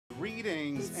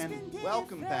Greetings and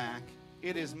welcome back.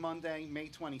 It is Monday, May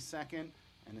 22nd,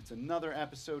 and it's another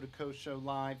episode of Koh Show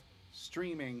Live,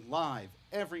 streaming live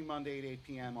every Monday at 8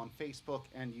 p.m. on Facebook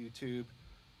and YouTube.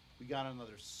 We got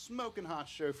another smoking hot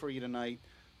show for you tonight.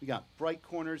 We got Bright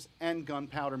Corners and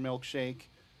Gunpowder Milkshake.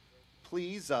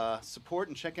 Please support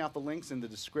and check out the links in the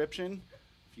description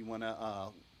if you want to,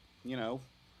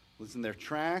 listen to their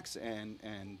tracks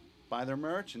and buy their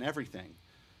merch and everything.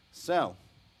 So,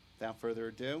 without further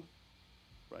ado,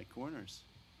 Bright Corners.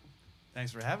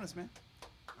 Thanks for having us, man.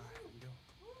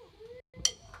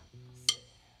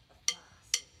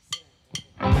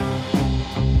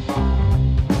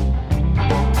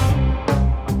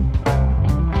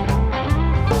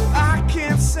 I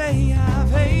can't say I've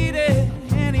hated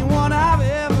anyone I've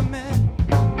ever met,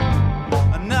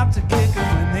 enough to kick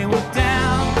them when they were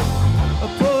down, or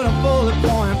put a bullet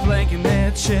point blank in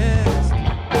their chest.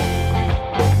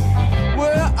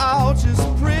 We're all just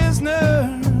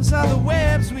prisoners of the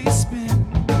webs we spin,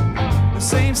 the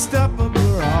same stuff, but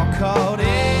we're all caught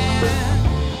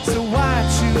in. So why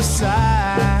choose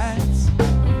sides?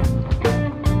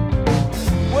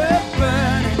 We're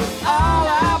burning all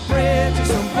our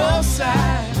bridges on both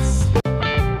sides.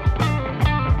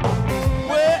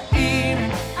 We're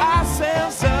eating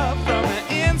ourselves up from the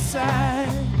inside.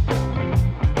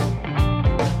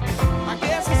 I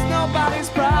guess it's nobody's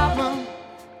problem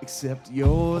except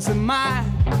yours and mine.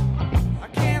 I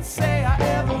can't say I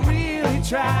ever really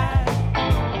tried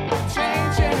to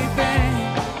change anything,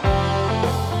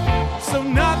 so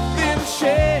nothing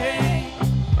changed.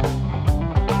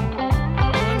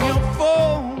 When you're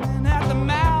foaming at the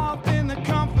mouth in the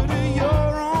comfort of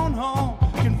your own home,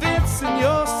 convincing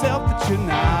yourself that you're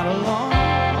not alone.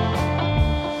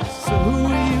 So who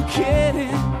are you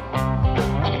kidding?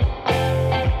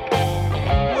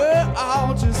 We're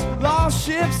all just lost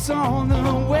ships on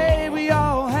the way we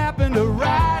all happen to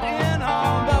ride in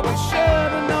on, but we should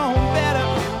have known better.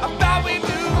 I thought we'd do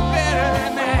better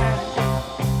than that,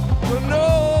 but no,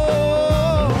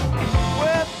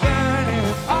 we're burning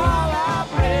all our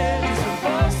bridges on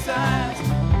both sides.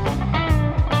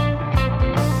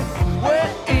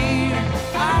 We're eating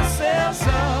ourselves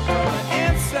up from the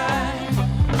inside.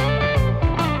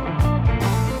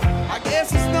 I guess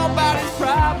it's nobody's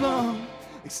problem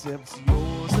except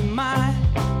yours and mine.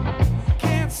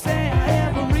 Can't say I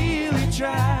ever really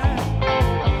tried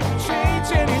to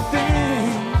change anything,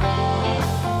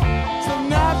 so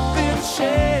nothing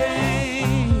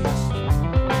changed.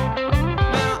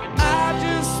 Now I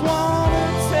just wanna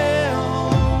tell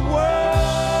the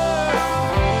world,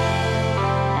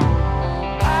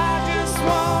 I just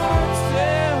wanna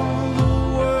tell the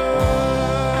world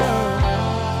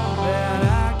that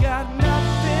I got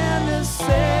nothing to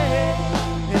say,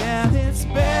 and it's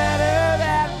better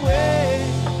that way,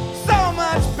 so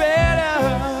much better.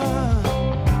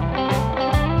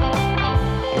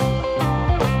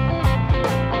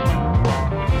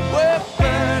 We're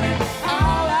burning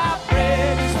all our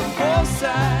bridges on both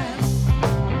sides.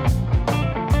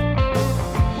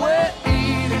 We're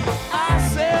eating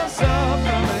ourselves up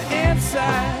from the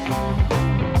inside.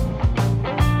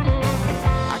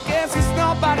 I guess it's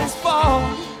nobody's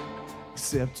fault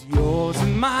except yours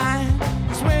and mine.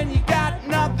 'Cause when you got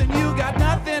nothing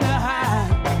to hide,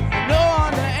 no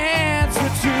one to answer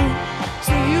to.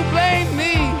 So you blame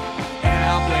me, and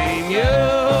I'll blame you.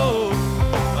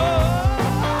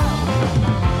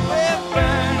 We're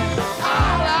burning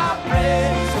all our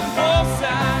bridges on both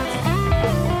sides.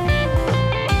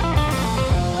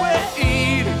 We're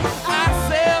eating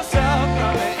ourselves up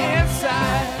from the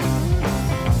inside.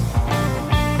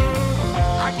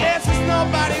 I guess it's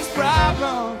nobody's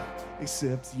problem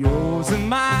except yours and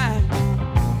mine.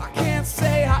 I can't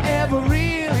say I ever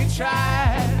really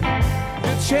tried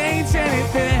to change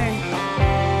anything,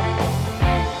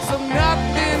 so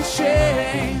nothing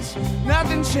changed,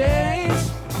 nothing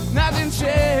changed, nothing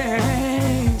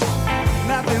changed,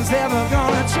 nothing's ever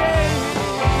gonna change.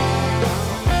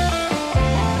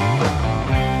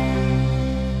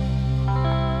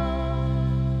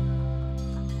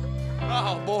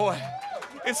 Oh boy,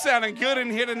 it's sounding good in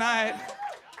here tonight.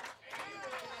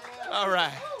 All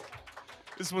right.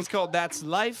 This one's called That's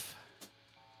Life.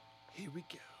 Here we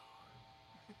go.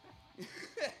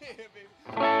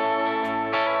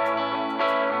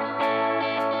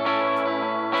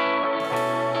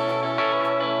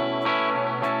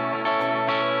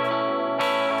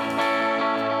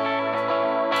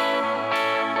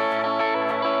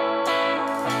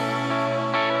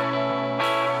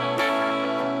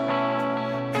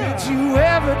 Did you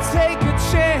ever take a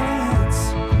chance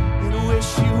and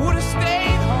wish you would have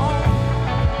stayed home?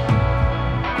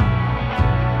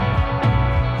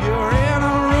 You're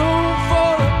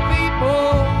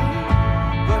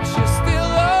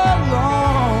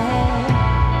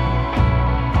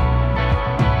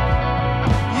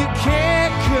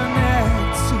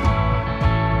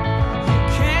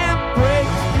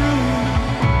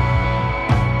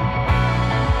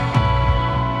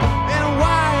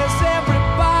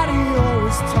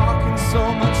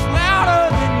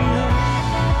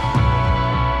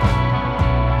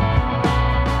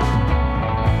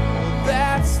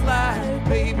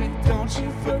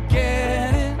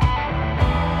forget it.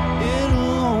 It'll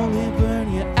only burn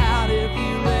you out if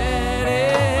you let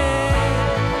it.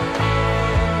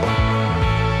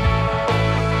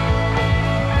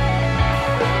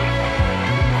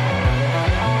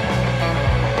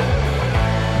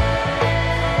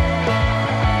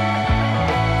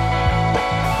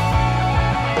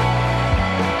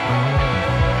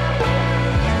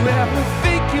 You ever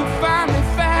think you finally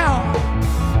found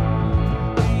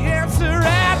the answer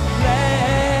at last?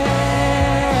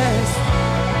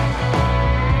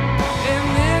 And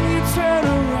then you turn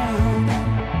around,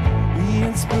 the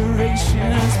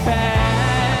inspiration's past.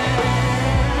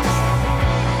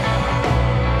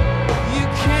 You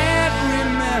can't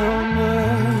remember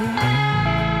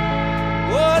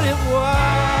what it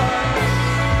was,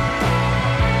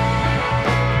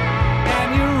 and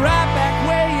you're right back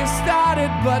where you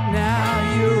started, but now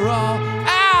you're all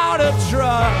out of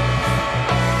trust.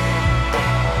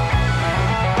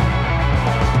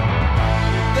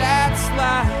 That's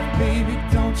life, baby,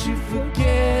 don't you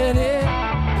forget it.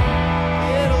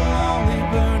 It'll only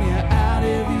burn you out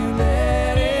if you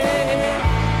let it.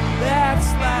 That's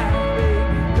life,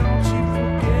 baby, don't you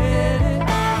forget it.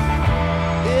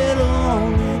 It'll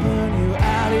only burn you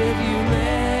out if you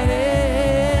let it.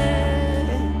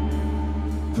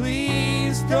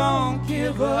 Please don't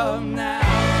give up now.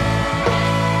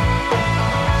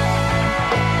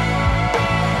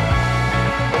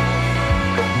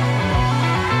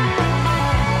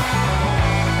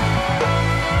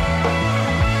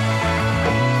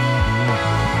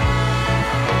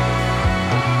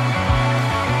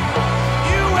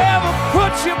 You ever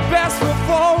put your best foot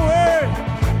forward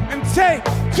and take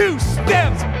 2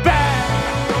 steps back?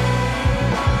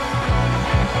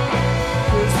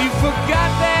 'Cause you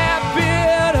forgot that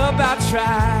bit about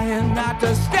trying not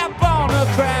to step on a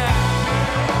crack.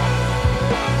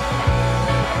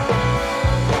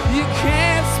 You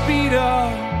can't speed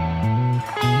up,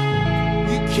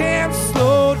 you can't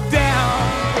slow down,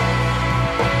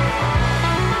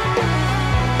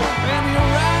 and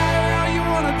you're right how you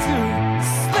wanna do,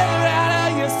 slither out of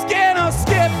your skin or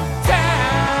skip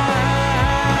town.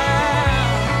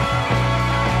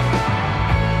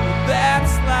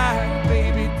 That's life,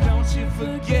 baby, don't you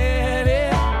forget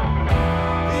it.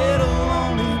 It'll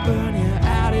only burn you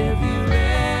out if you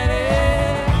let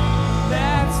it.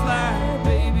 That's life,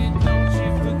 baby, don't you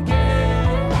forget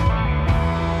it.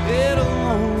 It'll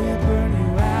only burn you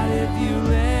out if you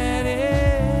let it.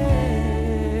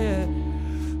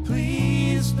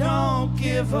 Please don't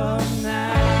give up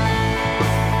now.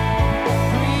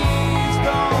 Please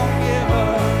don't give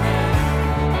up now.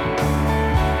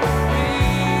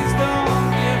 Please don't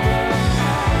give up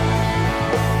now.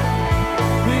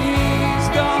 Please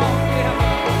don't give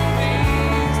up.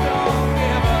 Please don't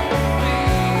give up.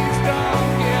 Please don't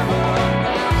give up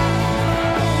now.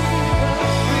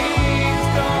 Please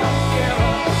don't give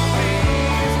up.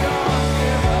 Please don't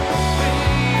give up.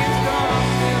 Please don't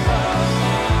give up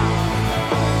now.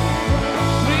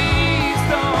 Please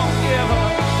don't give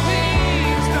up.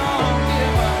 Please don't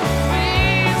give up.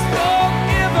 Please don't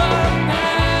give up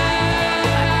now.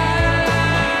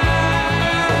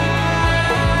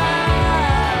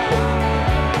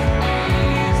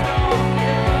 Please don't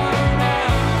give up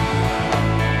now.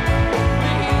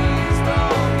 Please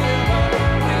don't give up.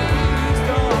 Please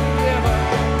don't give up.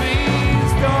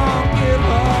 Please don't give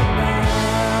up now.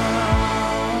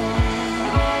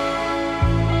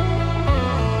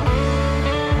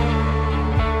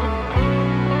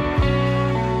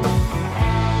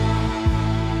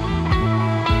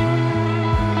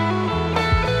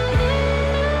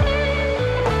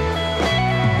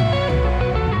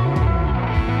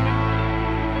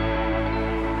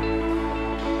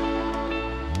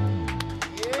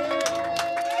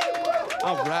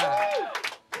 All right.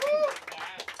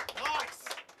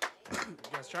 You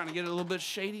guys trying to get a little bit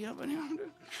shady up in here?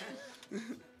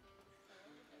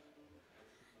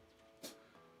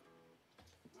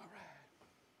 All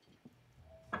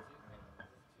right.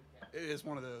 It is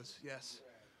one of those, yes.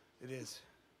 It is.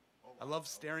 I love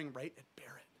staring right at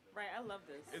Barrett. Right, I love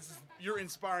this. You're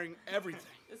inspiring everything.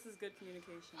 This is good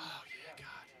communication. Oh, yeah,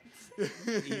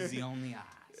 God. Easy on the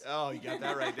eyes. Oh, you got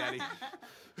that right, Daddy.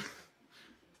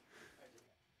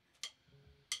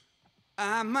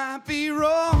 I might be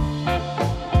wrong.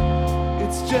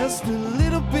 It's just a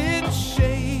little bit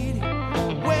shady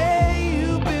where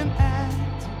you've been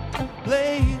acting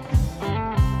lately.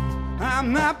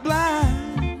 I'm not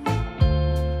blind.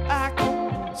 I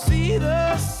can see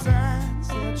the signs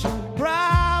that you're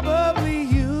probably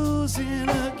using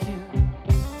again.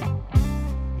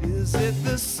 Is it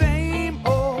the same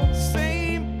old,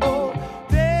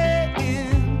 day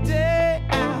in, day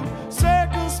out?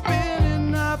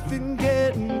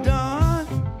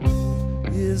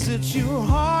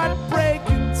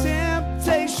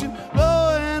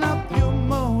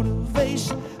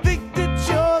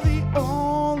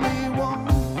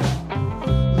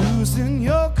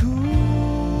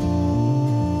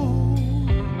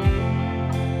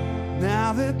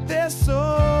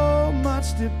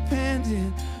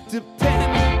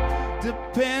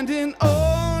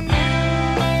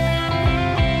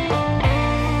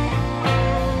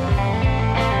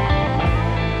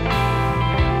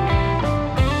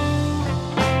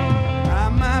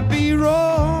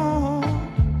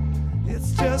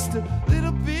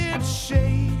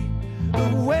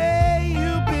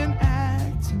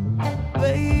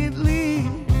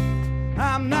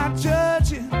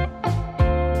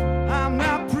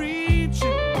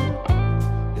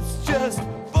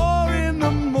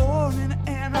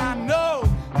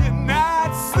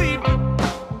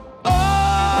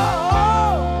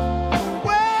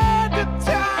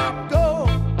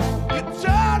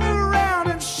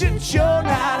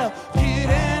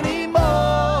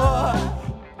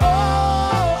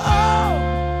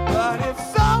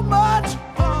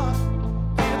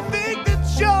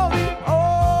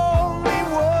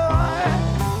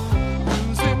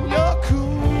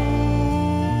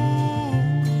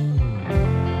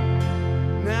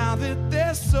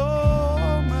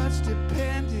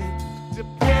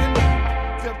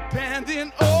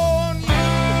 depending on you.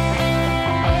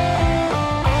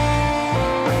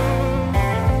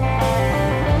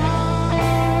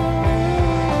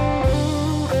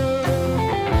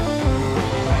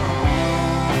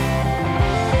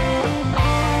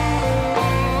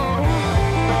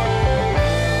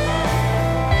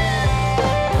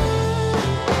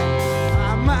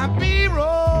 I might be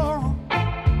wrong,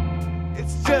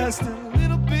 it's just a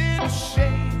little bit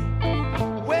shady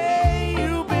way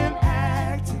you've been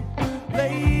acting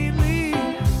lately.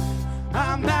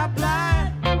 I'm not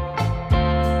blind,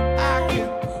 I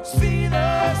can see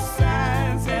the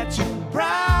signs that you're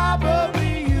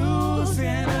probably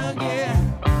using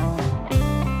again.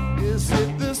 Is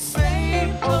it the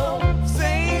same old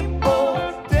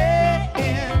day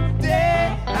in,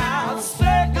 day out,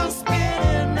 circle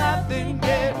spinning, nothing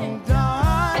getting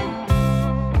done?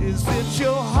 Is it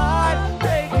your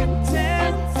heart-breaking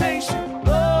temptation,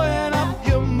 blowing up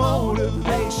your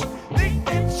motivation? Think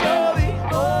that you're the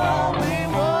only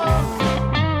one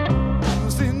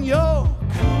losing your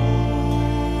cool.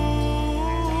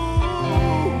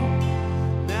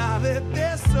 Now that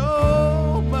there's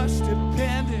so much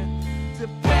depending on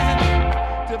you.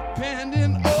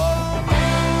 Depending on you.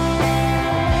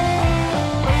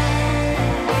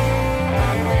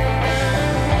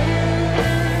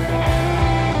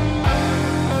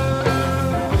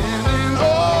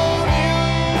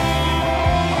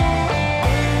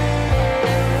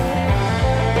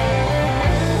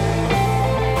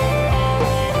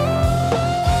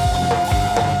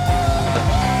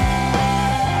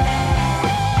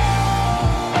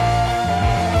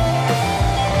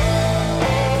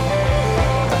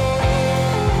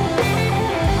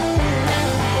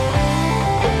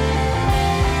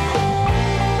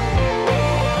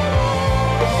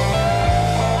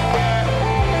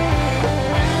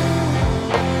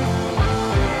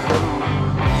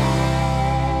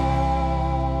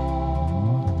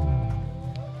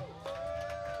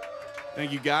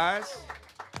 Thank you, guys.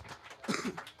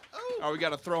 Oh, we got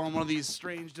to throw on one of these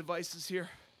strange devices here.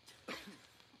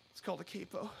 It's called a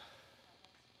capo.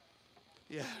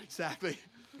 Yeah, exactly.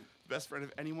 Best friend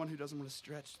of anyone who doesn't want to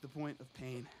stretch to the point of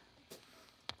pain.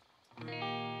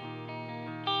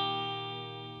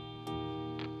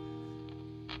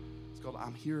 It's called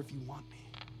I'm Here If You Want Me.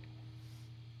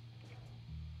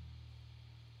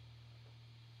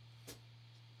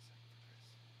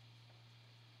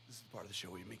 This is the part of the show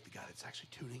where you make the guy that's actually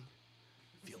tuning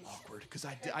feel awkward, because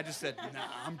I just said, nah,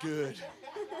 I'm good.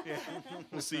 Yeah,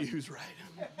 we'll see who's right.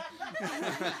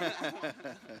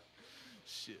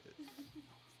 Shit.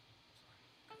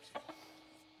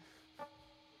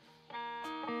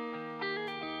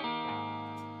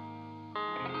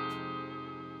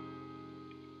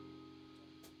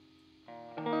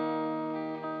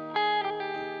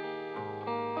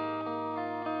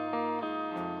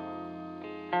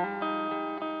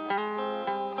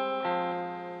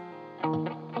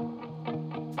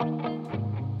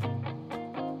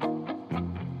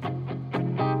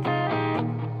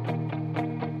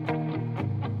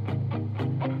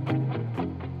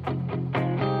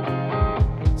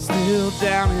 Still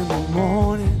down in the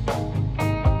morning,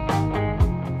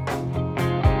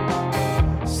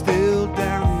 still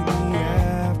down in the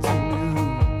afternoon.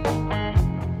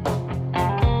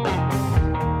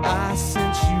 I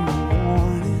sent you a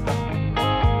warning,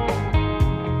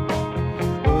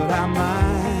 but I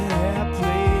might have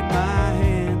played my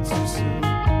hand too soon.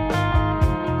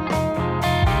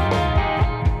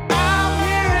 I'm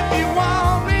here if you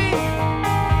want me.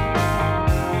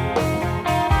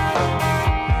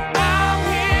 I'm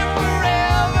here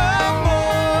forever.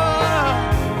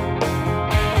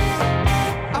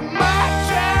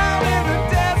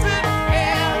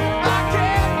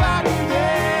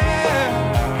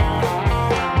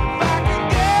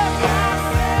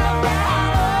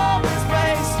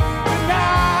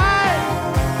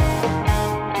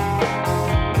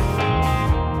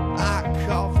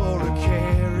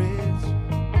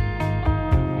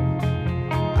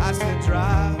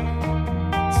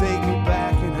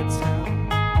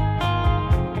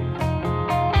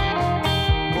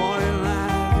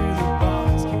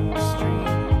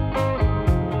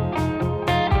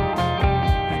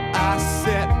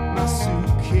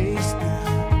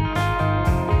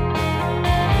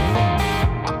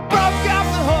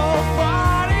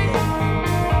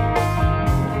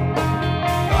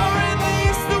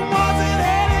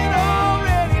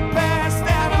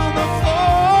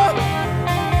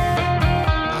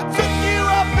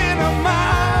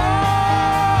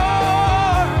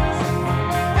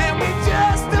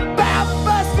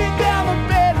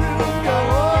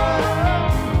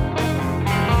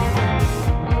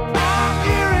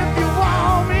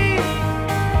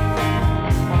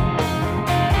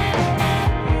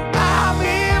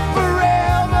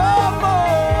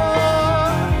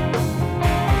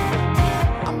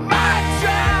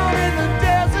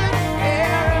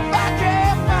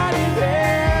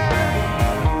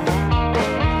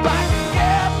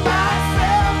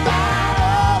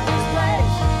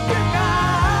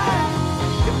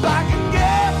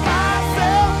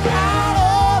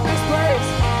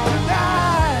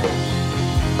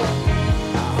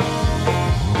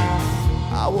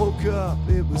 woke up,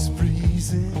 it was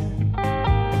freezing.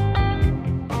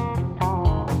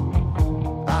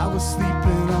 I was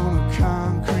sleeping on a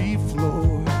concrete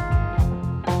floor.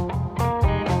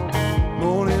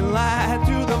 Morning light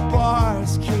through the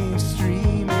bars came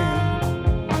streaming.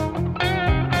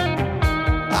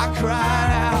 I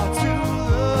cried out to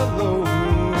the Lord.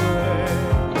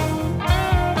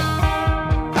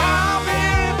 I'm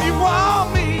here if you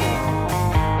want me.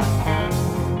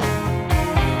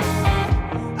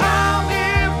 I'm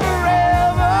here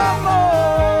forevermore.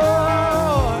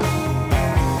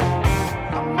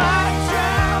 I might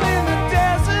drown in the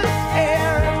desert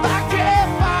air if I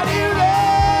can't find you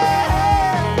there.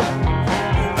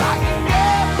 If I can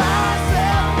get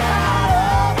myself out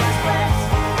of this place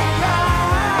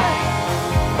tonight.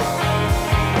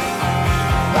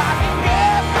 If I can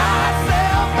get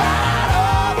myself out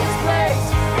of this place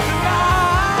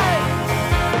tonight.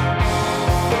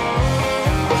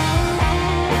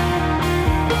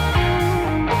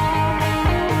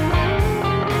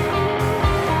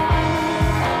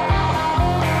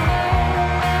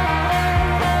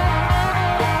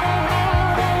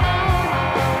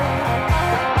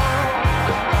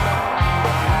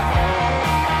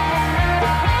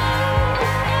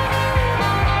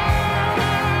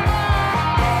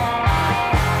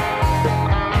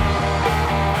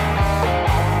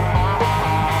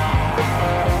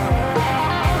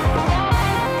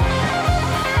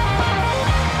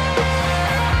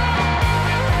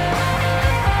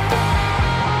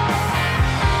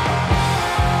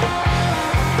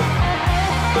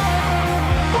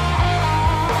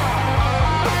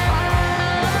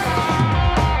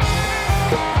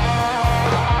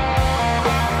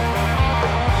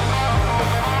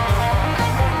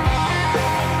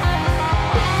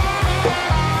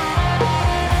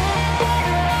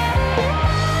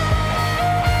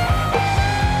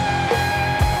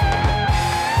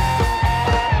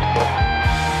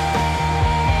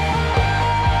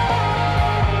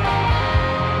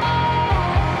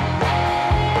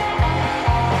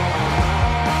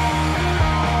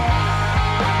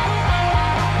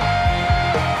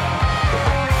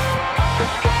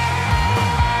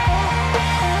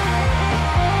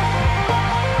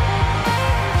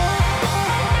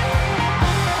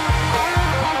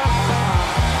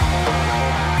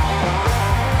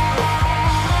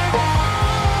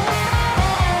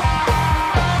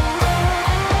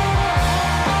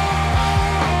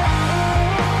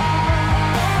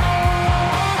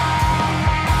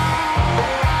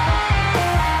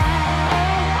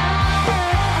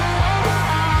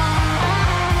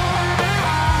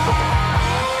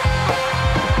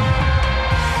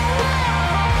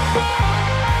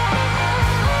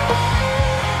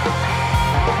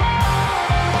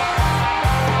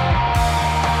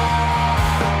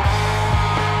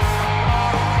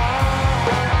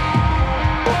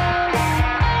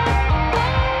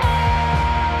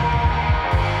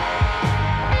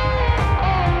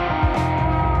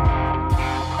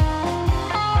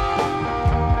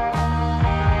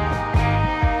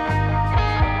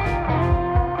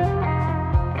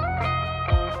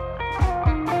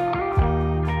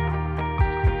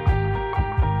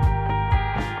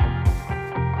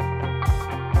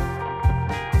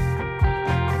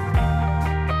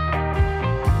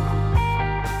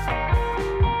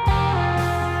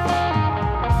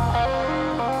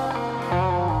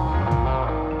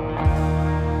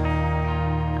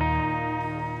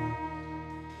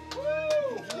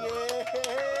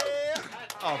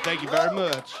 Oh, thank you very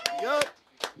much.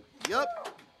 Yup.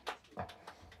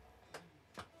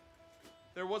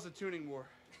 There was a tuning war.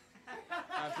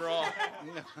 After all.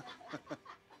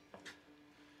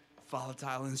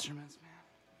 Volatile instruments,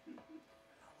 man.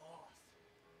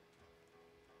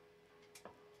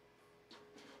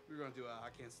 We're gonna do I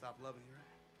Can't Stop Loving You, right?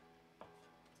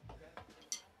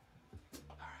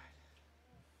 All right.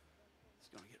 It's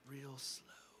gonna get real slow,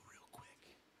 real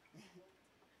quick.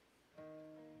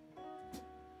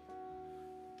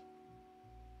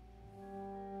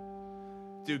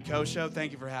 Dude, Koh Show,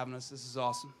 thank you for having us. This is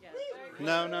awesome. Yeah,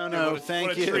 No. Thank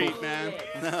what you. a treat, man.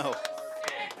 No.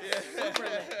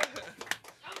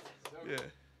 Yeah.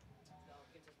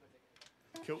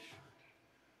 Cool.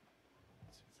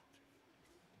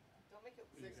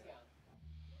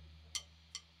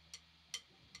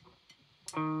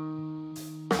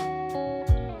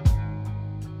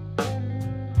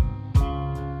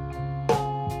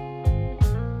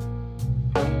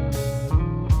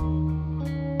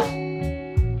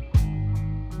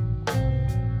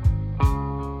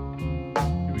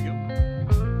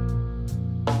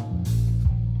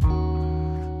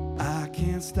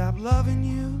 Stop loving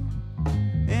you,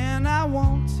 and I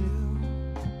want to.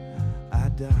 I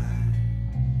die.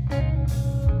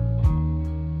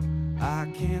 I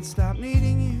can't stop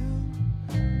needing you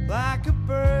like a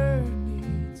bird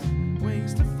needs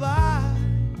wings to fly.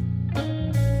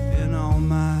 In all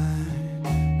my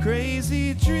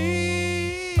crazy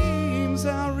dreams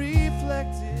are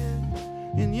reflected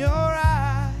in your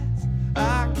eyes.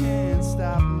 I can't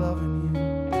stop loving you.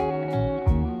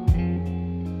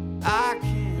 I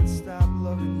can't stop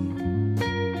loving you.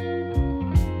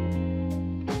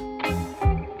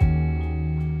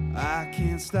 I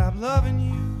can't stop loving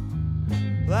you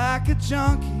like a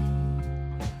junkie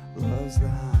loves the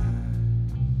high.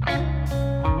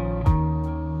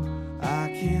 I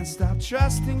can't stop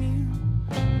trusting you,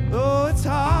 though it's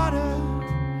harder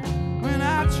when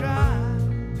I try.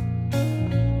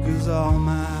 'Cause all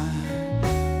my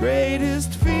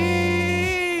greatest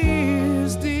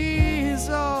fears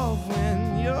dissolve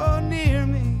when you're near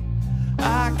me.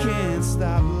 I can't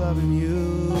stop loving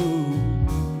you.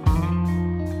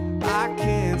 I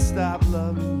can't stop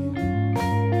loving you.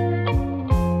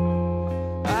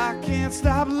 I can't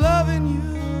stop loving you,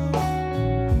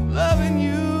 loving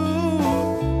you,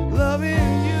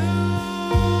 loving you.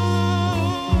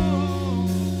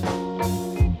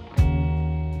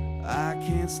 I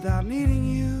can't stop needing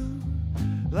you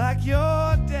like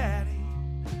your daddy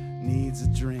needs a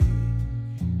drink.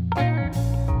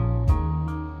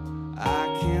 I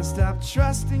can't stop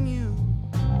trusting you,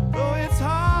 though it's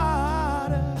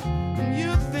harder than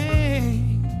you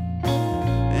think.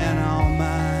 And all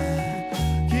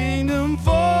my kingdom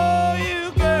for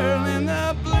you, girl, in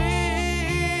the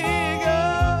blink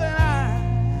of an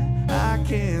eye. I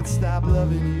can't stop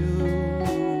loving you.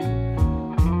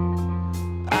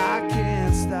 I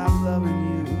can't stop loving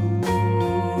you.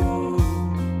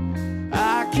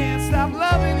 I can't stop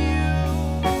loving you,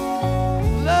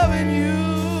 loving you,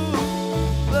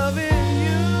 loving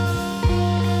you.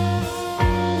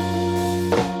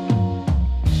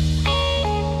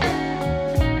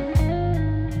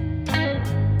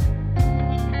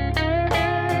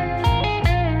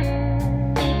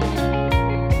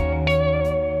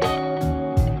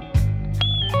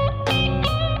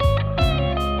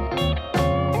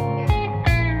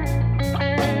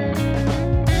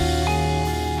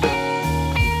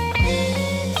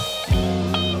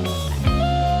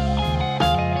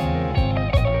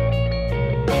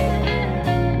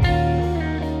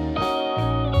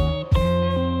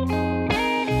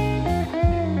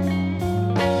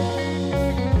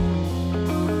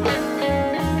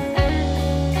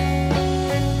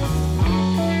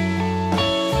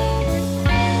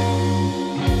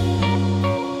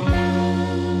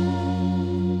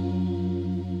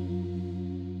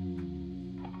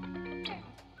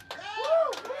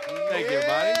 Thank you,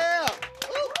 everybody.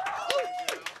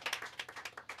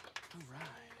 All right.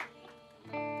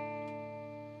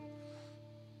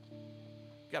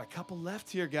 Got a couple left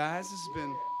here, guys. This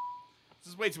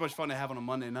is way too much fun to have on a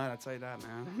Monday night, I'll tell you that,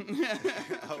 man.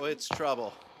 Oh, it's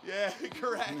trouble. Yeah,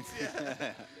 correct.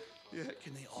 Yeah. Yeah.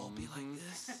 Can they all be like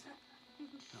this?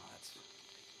 No,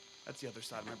 that's the other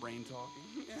side of my brain talking.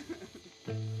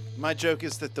 My joke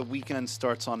is that the weekend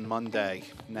starts on Monday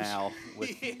now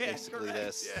with Yeah, basically correct,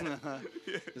 this.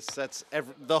 yeah.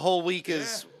 The whole week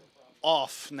is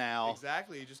off now.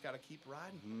 Exactly. You just got to keep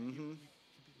riding. Mm-hmm. Keep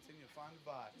continue to find the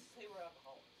vibes.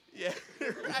 Yeah.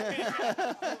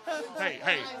 Right.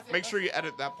 Hey, make sure you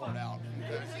edit that part out.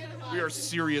 Okay? We are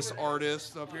serious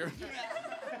artists up here.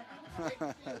 Yeah.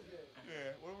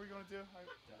 What are we going to do?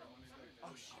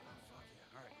 Oh, shit. Oh, fuck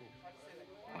yeah. All right, cool.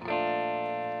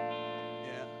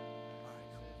 Yeah. All right,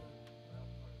 cool.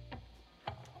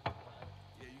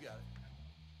 Yeah, you got it.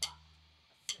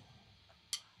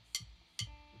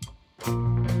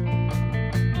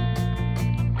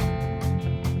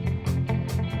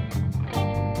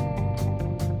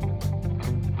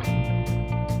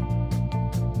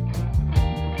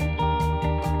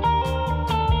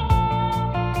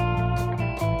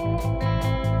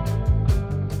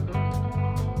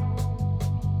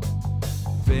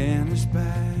 Vanish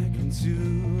back into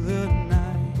the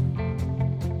night.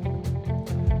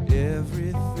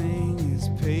 Everything is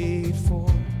paid for.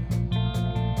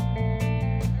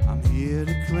 I'm here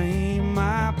to claim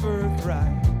my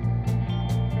birthright.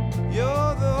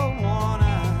 You're the one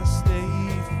I stay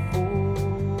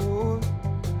for.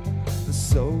 The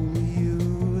soul of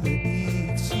you that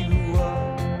eats you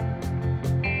up,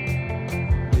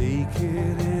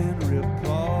 naked and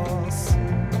repulsive.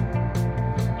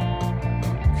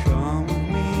 Come with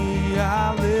me,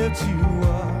 I'll lift you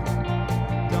up.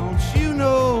 Don't you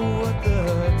know what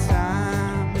the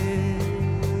time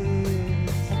is?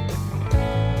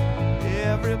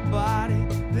 Everybody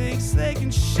thinks they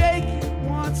can shake it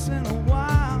once in a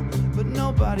while.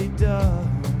 nobody does.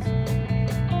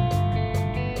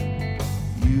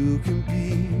 You can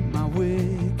be my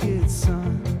wicked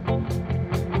son.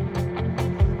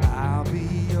 I'll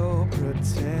be your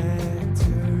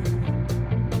protector.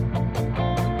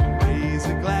 Raise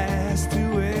a glass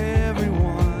to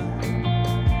everyone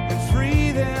and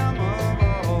free them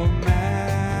of all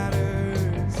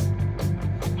matters.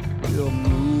 We'll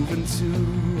move into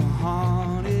a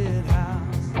haunted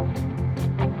house.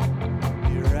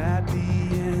 You're at the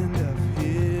end of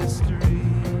history.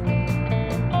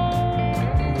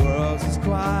 The world's as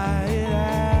quiet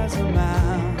as a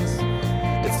mouse.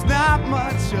 It's not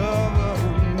much of a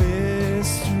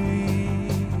mystery.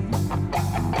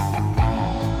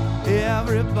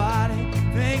 Everybody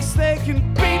thinks they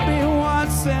can beat me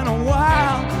once in a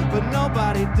while, but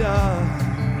nobody does.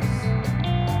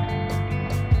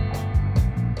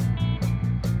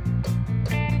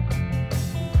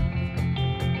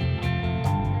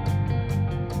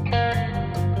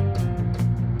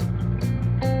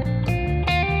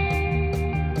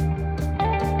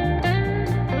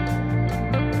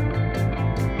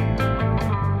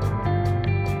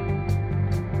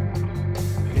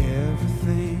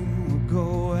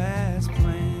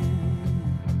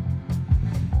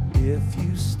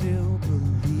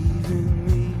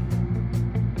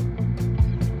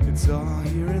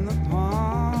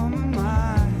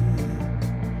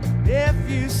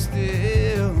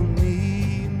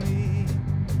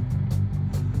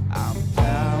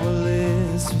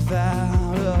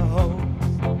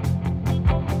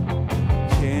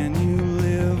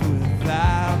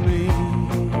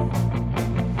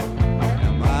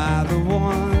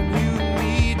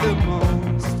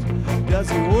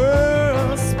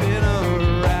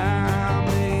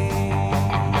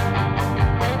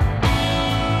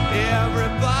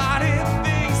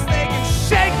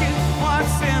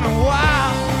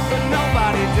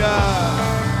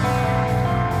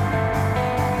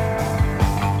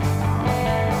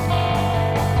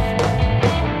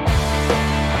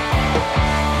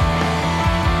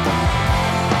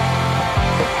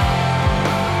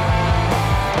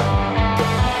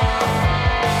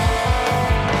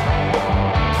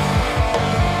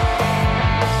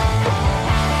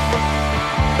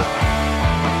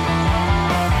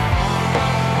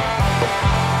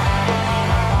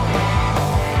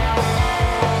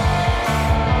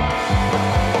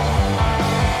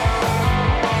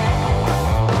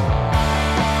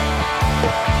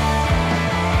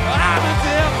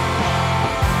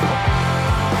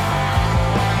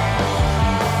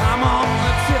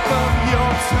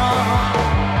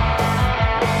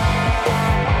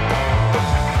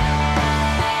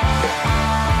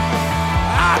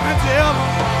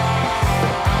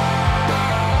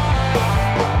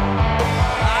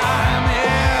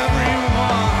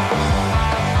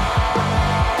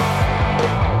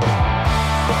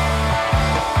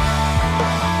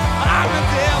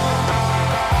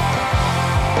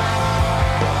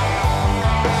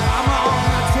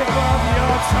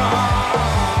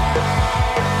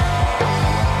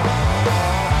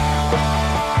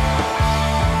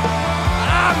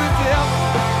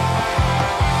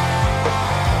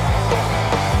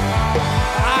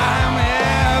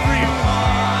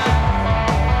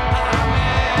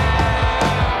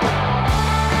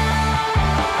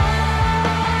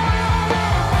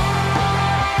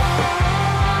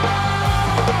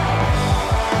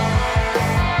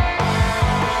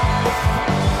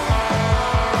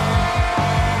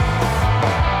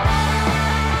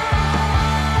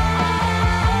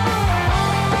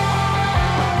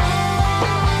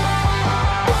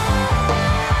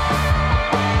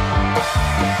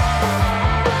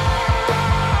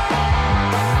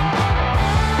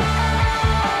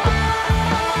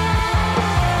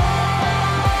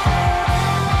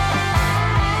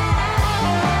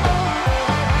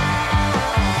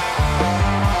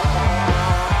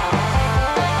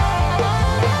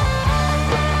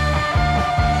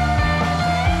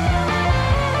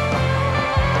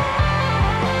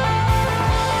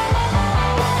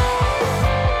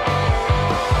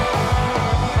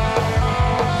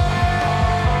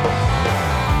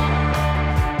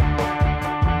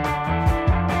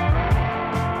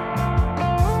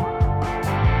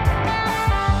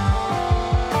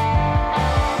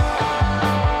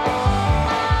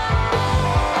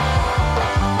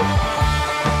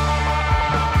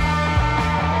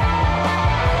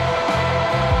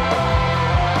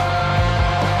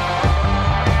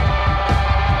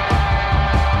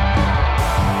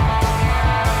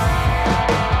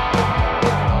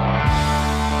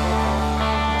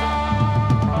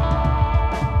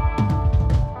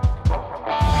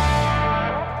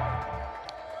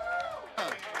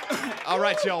 All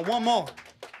right, y'all, one more.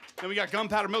 Then we got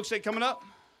Gunpowder Milkshake coming up.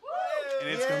 And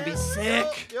it's going to be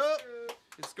sick. Yup.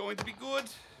 It's going to be good.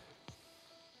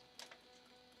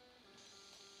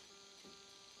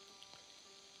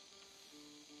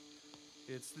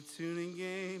 It's the tuning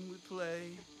game we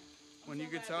play when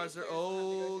your guitars are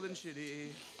old and shitty.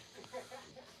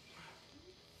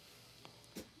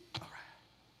 All right.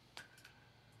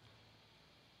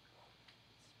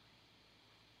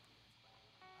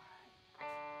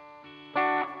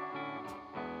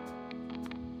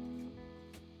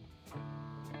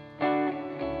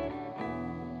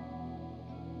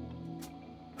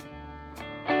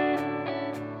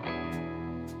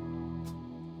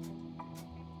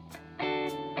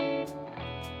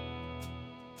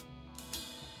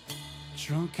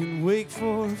 Drunken wake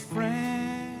for a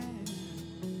friend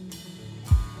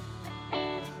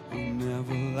who'll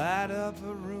never light up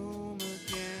a room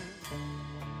again.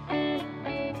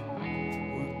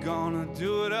 We're gonna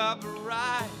do it up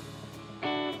right,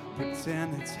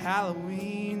 pretend it's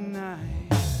Halloween night.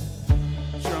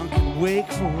 Drunken wake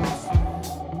for a friend.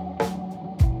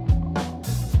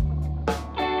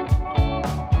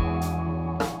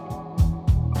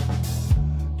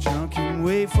 Drunken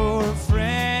wait for a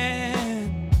friend.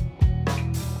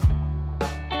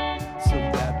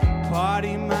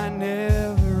 Party might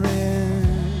never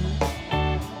end,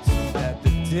 so that the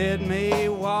dead may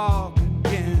walk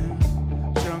again.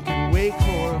 Drunk and wake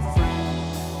for a friend.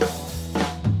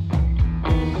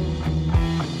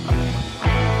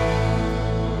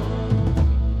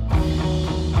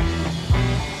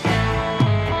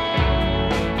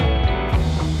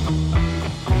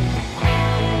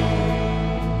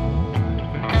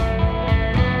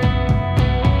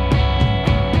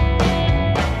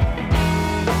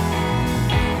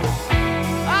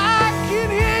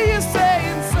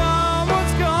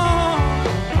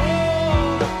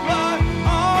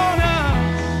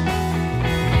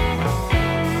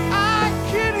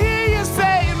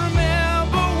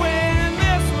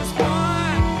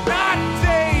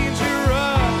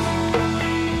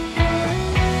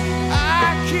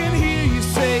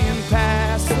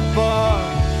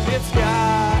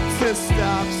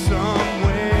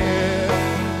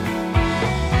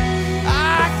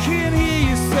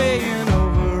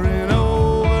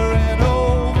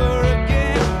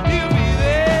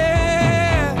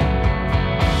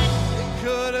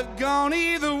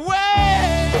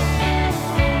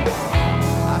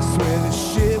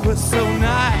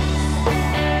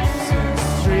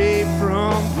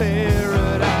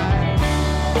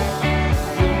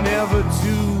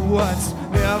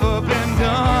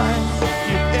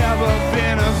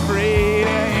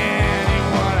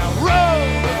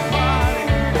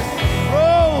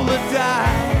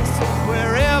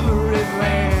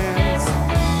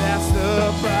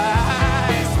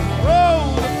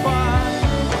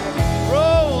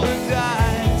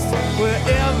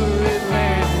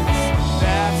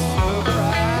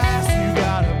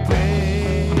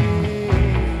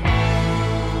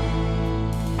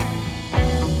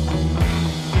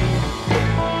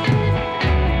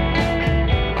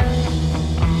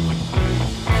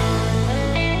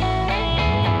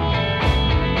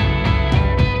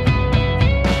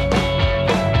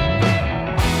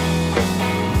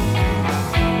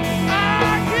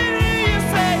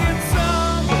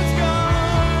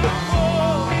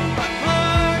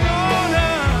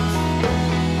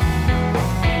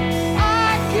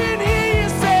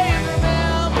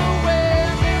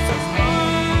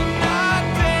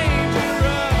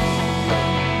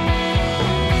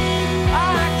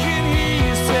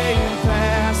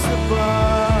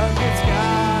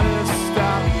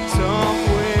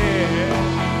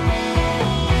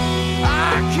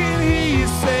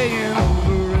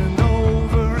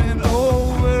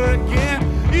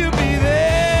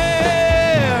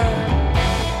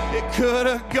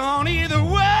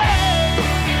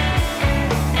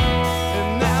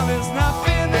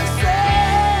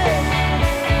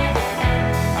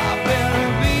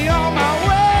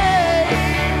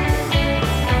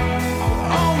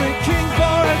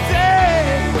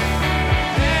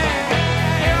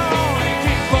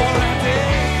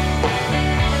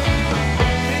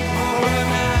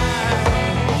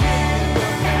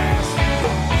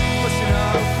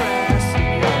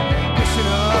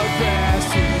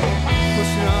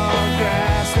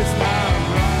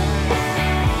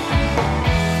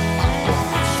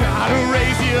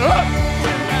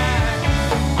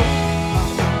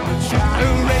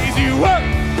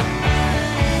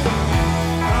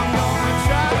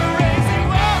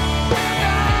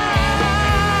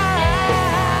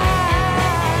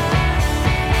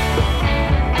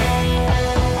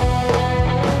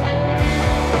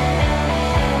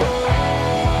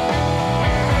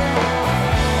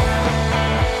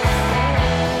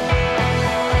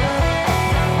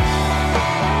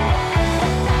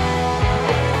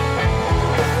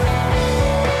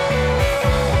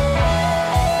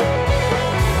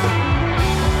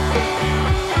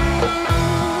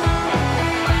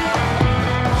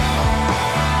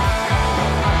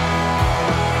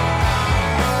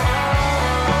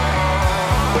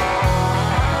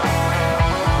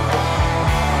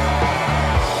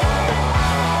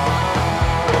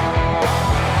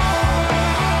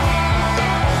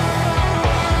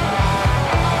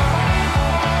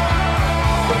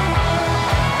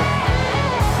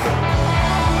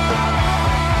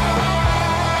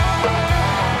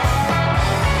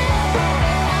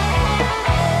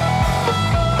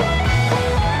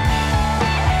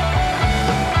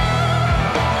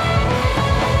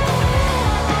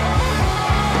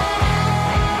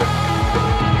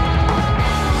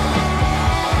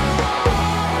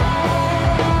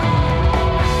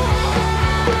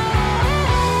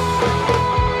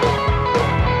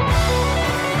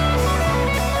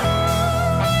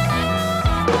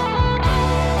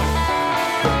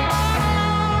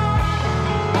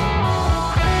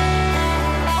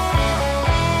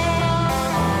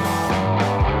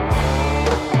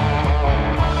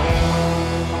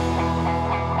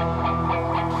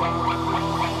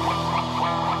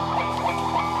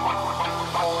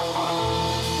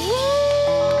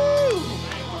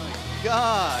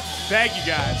 Thank you,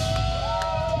 guys.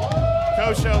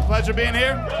 Koh Show, pleasure being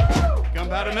here.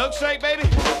 Gunpowder milkshake, baby.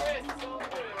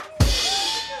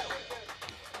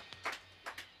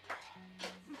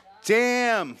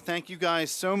 Damn! Thank you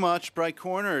guys so much, Bright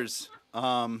Corners.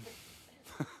 Dude,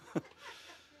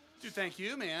 thank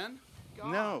you, man.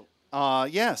 God. No.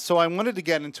 Yeah, so I wanted to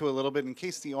get into a little bit, in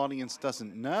case the audience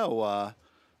doesn't know, a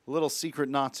little secret,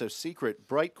 not so secret.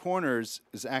 Bright Corners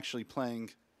is actually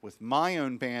playing with my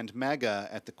own band, Mega,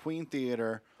 at the Queen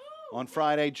Theater on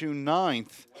Friday, June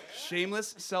 9th.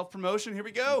 Shameless self-promotion. Here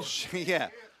we go. Yeah.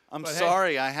 I'm But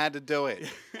sorry, I had to do it.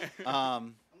 You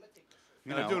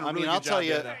know, doing a I really mean, good I'll tell job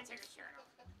you, there, though.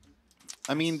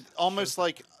 I mean, almost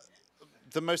like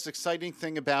the most exciting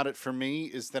thing about it for me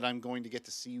is that I'm going to get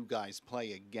to see you guys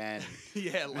play again.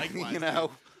 Yeah, likewise. You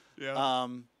know? Yeah.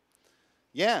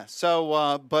 Yeah,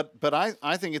 so, but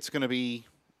I think it's going to be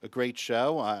a great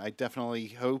show. I definitely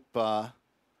hope that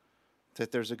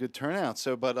there's a good turnout.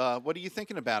 So, but what are you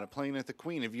thinking about it, playing at the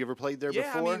Queen? Have you ever played there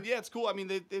before? I mean, yeah, it's cool. I mean,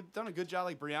 they've done a good job,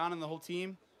 like Brianna and the whole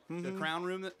team. The Crown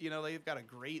Room, you know, they've got a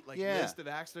great list of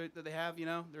acts that they have. You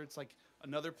know, it's like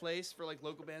another place for like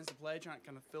local bands to play, trying to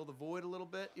kind of fill the void a little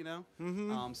bit. You know,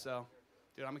 so,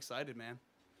 dude, I'm excited, man.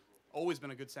 Always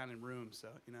been a good sounding room, so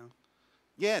you know.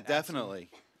 Yeah, definitely.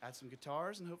 Add some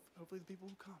guitars, and hopefully the people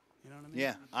will come. You know what I mean?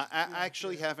 Yeah, I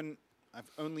actually haven't. I've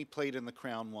only played in the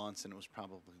Crown once, and it was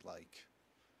probably like.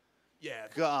 Yeah,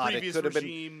 God, it could have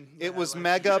been. It was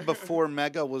Mega before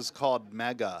Mega was called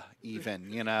Mega, even,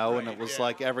 you know, and it was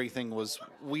like everything was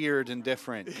weird and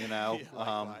different, you know.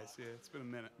 Yeah, it's been a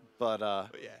minute. But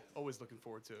yeah, always looking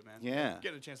forward to it, man. Yeah.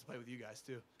 Getting a chance to play with you guys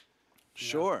too.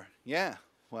 Sure. Yeah.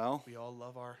 Well. We all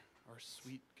love our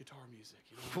sweet guitar music.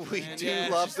 You know we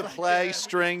do love to play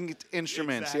stringed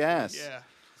instruments. Exactly. Yes. Yeah.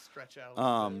 Stretch out a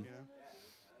little bit. You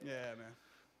know? Yeah, man.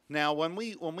 Now, when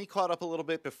we caught up a little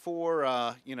bit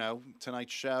before, you know,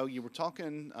 tonight's show, you were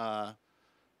talking,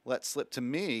 let slip to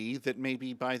me that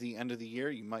maybe by the end of the year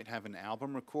you might have an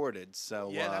album recorded. So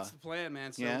yeah, that's the plan,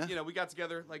 man. So yeah? you know, we got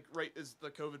together like right as the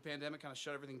COVID pandemic kind of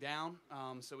shut everything down.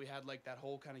 So we had like that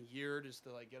whole kind of year just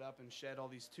to like get up and shed all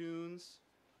these tunes.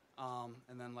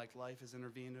 And then like life has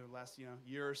intervened over the last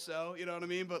year or so. You know what I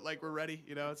mean? But like we're ready.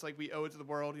 You know, it's like we owe it to the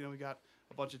world. You know, we got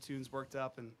a bunch of tunes worked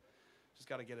up and. Just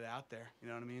got to get it out there, you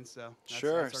know what I mean? So that's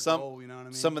our goal, you know what I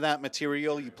mean? Some of that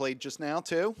material you played just now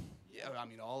too. Yeah, I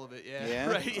mean all of it. Yeah.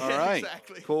 Yeah. Right. All right.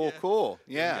 Exactly. Cool. Cool.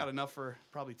 Yeah. We got enough for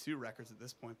probably 2 records at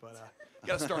this point, but you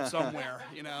got to start somewhere,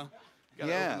 you know. Got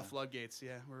to open the floodgates.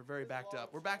 Yeah, we're very backed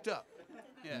up. We're backed up.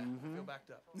 Yeah, I feel backed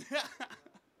up.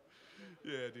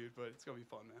 Yeah, dude, but it's gonna be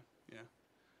fun, man. Yeah,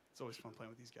 it's always fun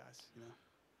playing with these guys. You know,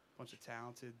 bunch of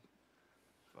talented.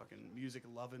 Fucking music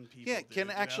loving people. Yeah,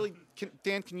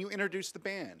 Dan, can you introduce the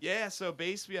band? Yeah, so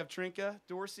bass we have Trinka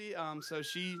Dorsey. So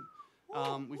she,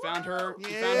 we found her. We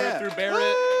found her through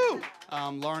Barrett,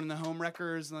 Lauren and the Home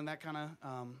Wreckers, and then that kind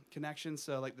of connection.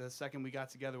 So like the second we got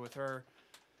together with her,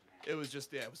 it was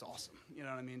just it was awesome. You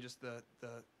know what I mean? Just the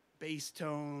bass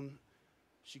tone.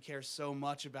 She cares so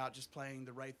much about just playing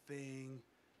the right thing.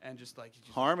 And just like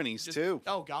harmonies too.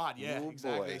 Oh God, yeah,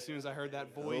 exactly. Boy. As soon as I heard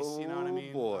that voice, you know what I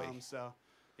mean. Boy. So.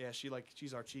 Yeah,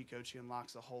 she's our cheat code. She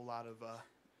unlocks a whole lot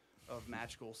of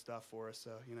magical stuff for us.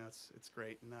 So you know, it's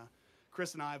great. And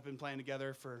Chris and I have been playing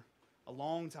together for a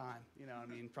long time. You know, I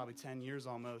mean, probably 10 years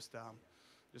almost.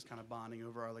 Just kind of bonding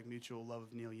over our like mutual love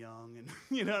of Neil Young and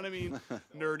you know what I mean,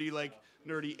 nerdy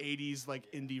 80s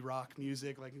like indie rock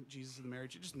music like Jesus and the Mary,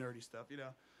 just nerdy stuff. You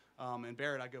know, and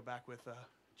Barrett I go back with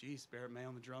Barrett May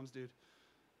on the drums, dude.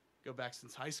 Go back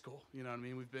since high school. You know what I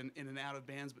mean? We've been in and out of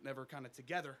bands, but never kind of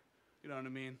together. You know what I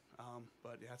mean?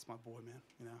 But yeah, that's my boy, man.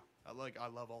 You know, I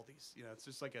love all these. You know, it's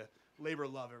just like a labor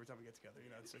of love every time we get together.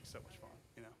 You know, it's like so much fun.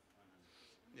 You know.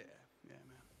 Yeah, man.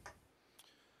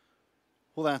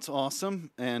 Well, that's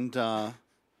awesome. And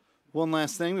one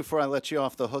last thing before I let you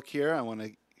off the hook here, I want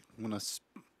to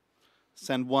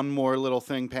send one more little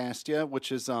thing past you,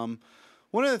 which is one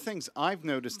of the things I've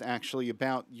noticed actually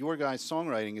about your guys'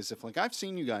 songwriting is if like I've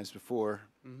seen you guys before,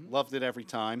 loved it every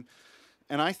time.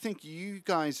 And I think you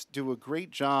guys do a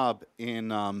great job in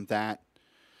that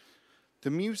the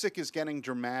music is getting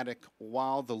dramatic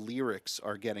while the lyrics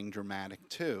are getting dramatic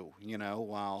too, you know,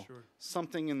 while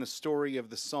something in the story of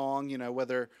the song, you know,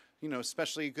 whether, you know,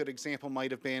 especially a good example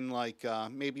might have been like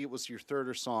maybe it was your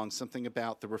third song, something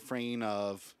about the refrain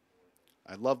of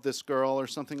I love this girl or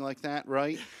something like that,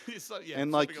 right? So, yeah,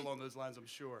 and something like along those lines, I'm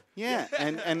sure. Yeah,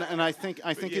 and I think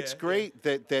it's great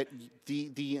that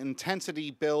the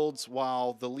intensity builds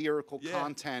while the lyrical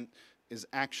content is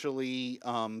actually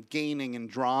gaining in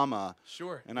drama.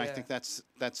 Sure. And I think that's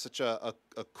such a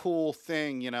cool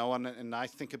thing, you know, and I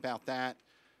think about that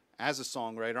as a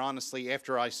songwriter. Honestly,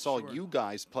 after I saw Sure. you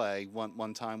guys play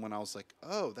one time, when I was like,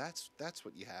 oh, that's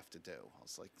what you have to do. I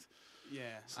was like,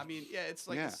 Yeah, I mean, yeah, it's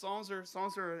like Yeah. the songs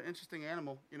are an interesting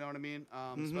animal. You know what I mean?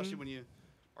 Especially when you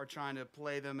are trying to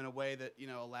play them in a way that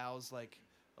allows like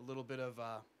a little bit of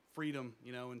freedom.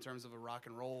 In terms of a rock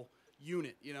and roll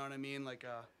unit. You know what I mean? Like,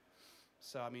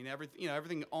 so I mean,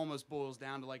 everything almost boils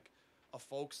down to like a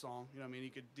folk song. You know what I mean?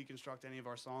 You could deconstruct any of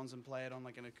our songs and play it on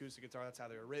like an acoustic guitar. That's how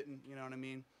they were written. You know what I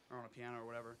mean? Or on a piano or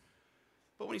whatever.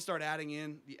 But when you start adding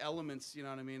in the elements, you know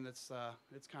what I mean? That's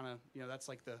it's kind of that's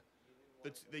like the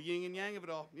yin and yang of it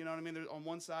all. You know what I mean? There's, on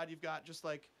one side you've got just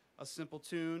like a simple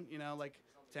tune, like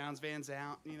Townes Van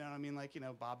Zandt, you know what I mean? Like,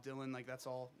 Bob Dylan, like that's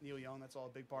all Neil Young, that's all a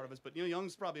big part of us. But Neil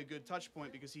Young's probably a good touch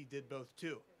point because he did both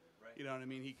too. Right. You know what I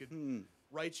mean? He could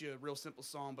write you a real simple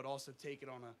song, but also take it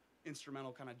on a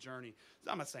instrumental kind of journey.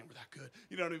 I'm not saying we're that good,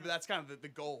 you know what I mean? But that's kind of the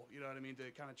goal, you know what I mean? To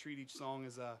kind of treat each song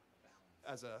as a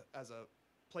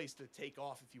place to take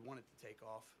off if you want it to take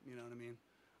off, you know what I mean?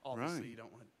 Obviously, Right. you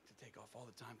don't want it to take off all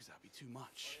the time because that'd be too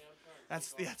much.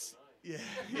 That's yeah,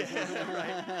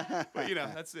 right. But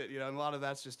that's it. And a lot of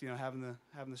that's just having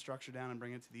the structure down and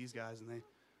bringing it to these guys, and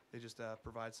they just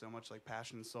provide so much like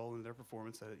passion and soul in their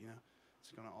performance that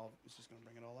it's just gonna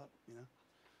bring it all up.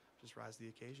 Just rise to the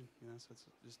occasion. So it's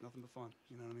just nothing but fun.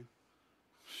 You know what I mean?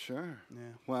 sure. Yeah.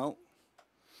 Well,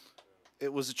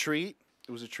 it was a treat.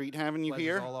 It was a treat having you Pleasure's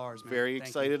here. all ours, man. Very Thank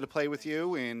excited you. to play with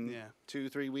you in Yeah.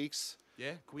 2-3 weeks.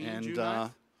 Yeah, Queen And, June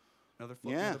 9th. Another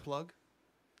yeah. plug.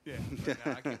 Yeah, no,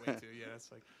 I can't wait to. Yeah,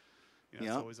 it's like, it's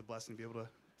Yep. always a blessing to be able to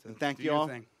And thank do you your all.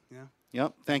 thing. Yeah.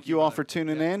 Yep. Thank you, you all brother. for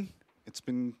tuning Yeah. in. It's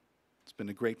been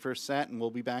a great first set, and we'll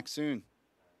be back soon.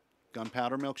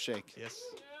 Gunpowder Milkshake. Yes.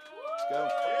 Let's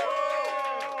go.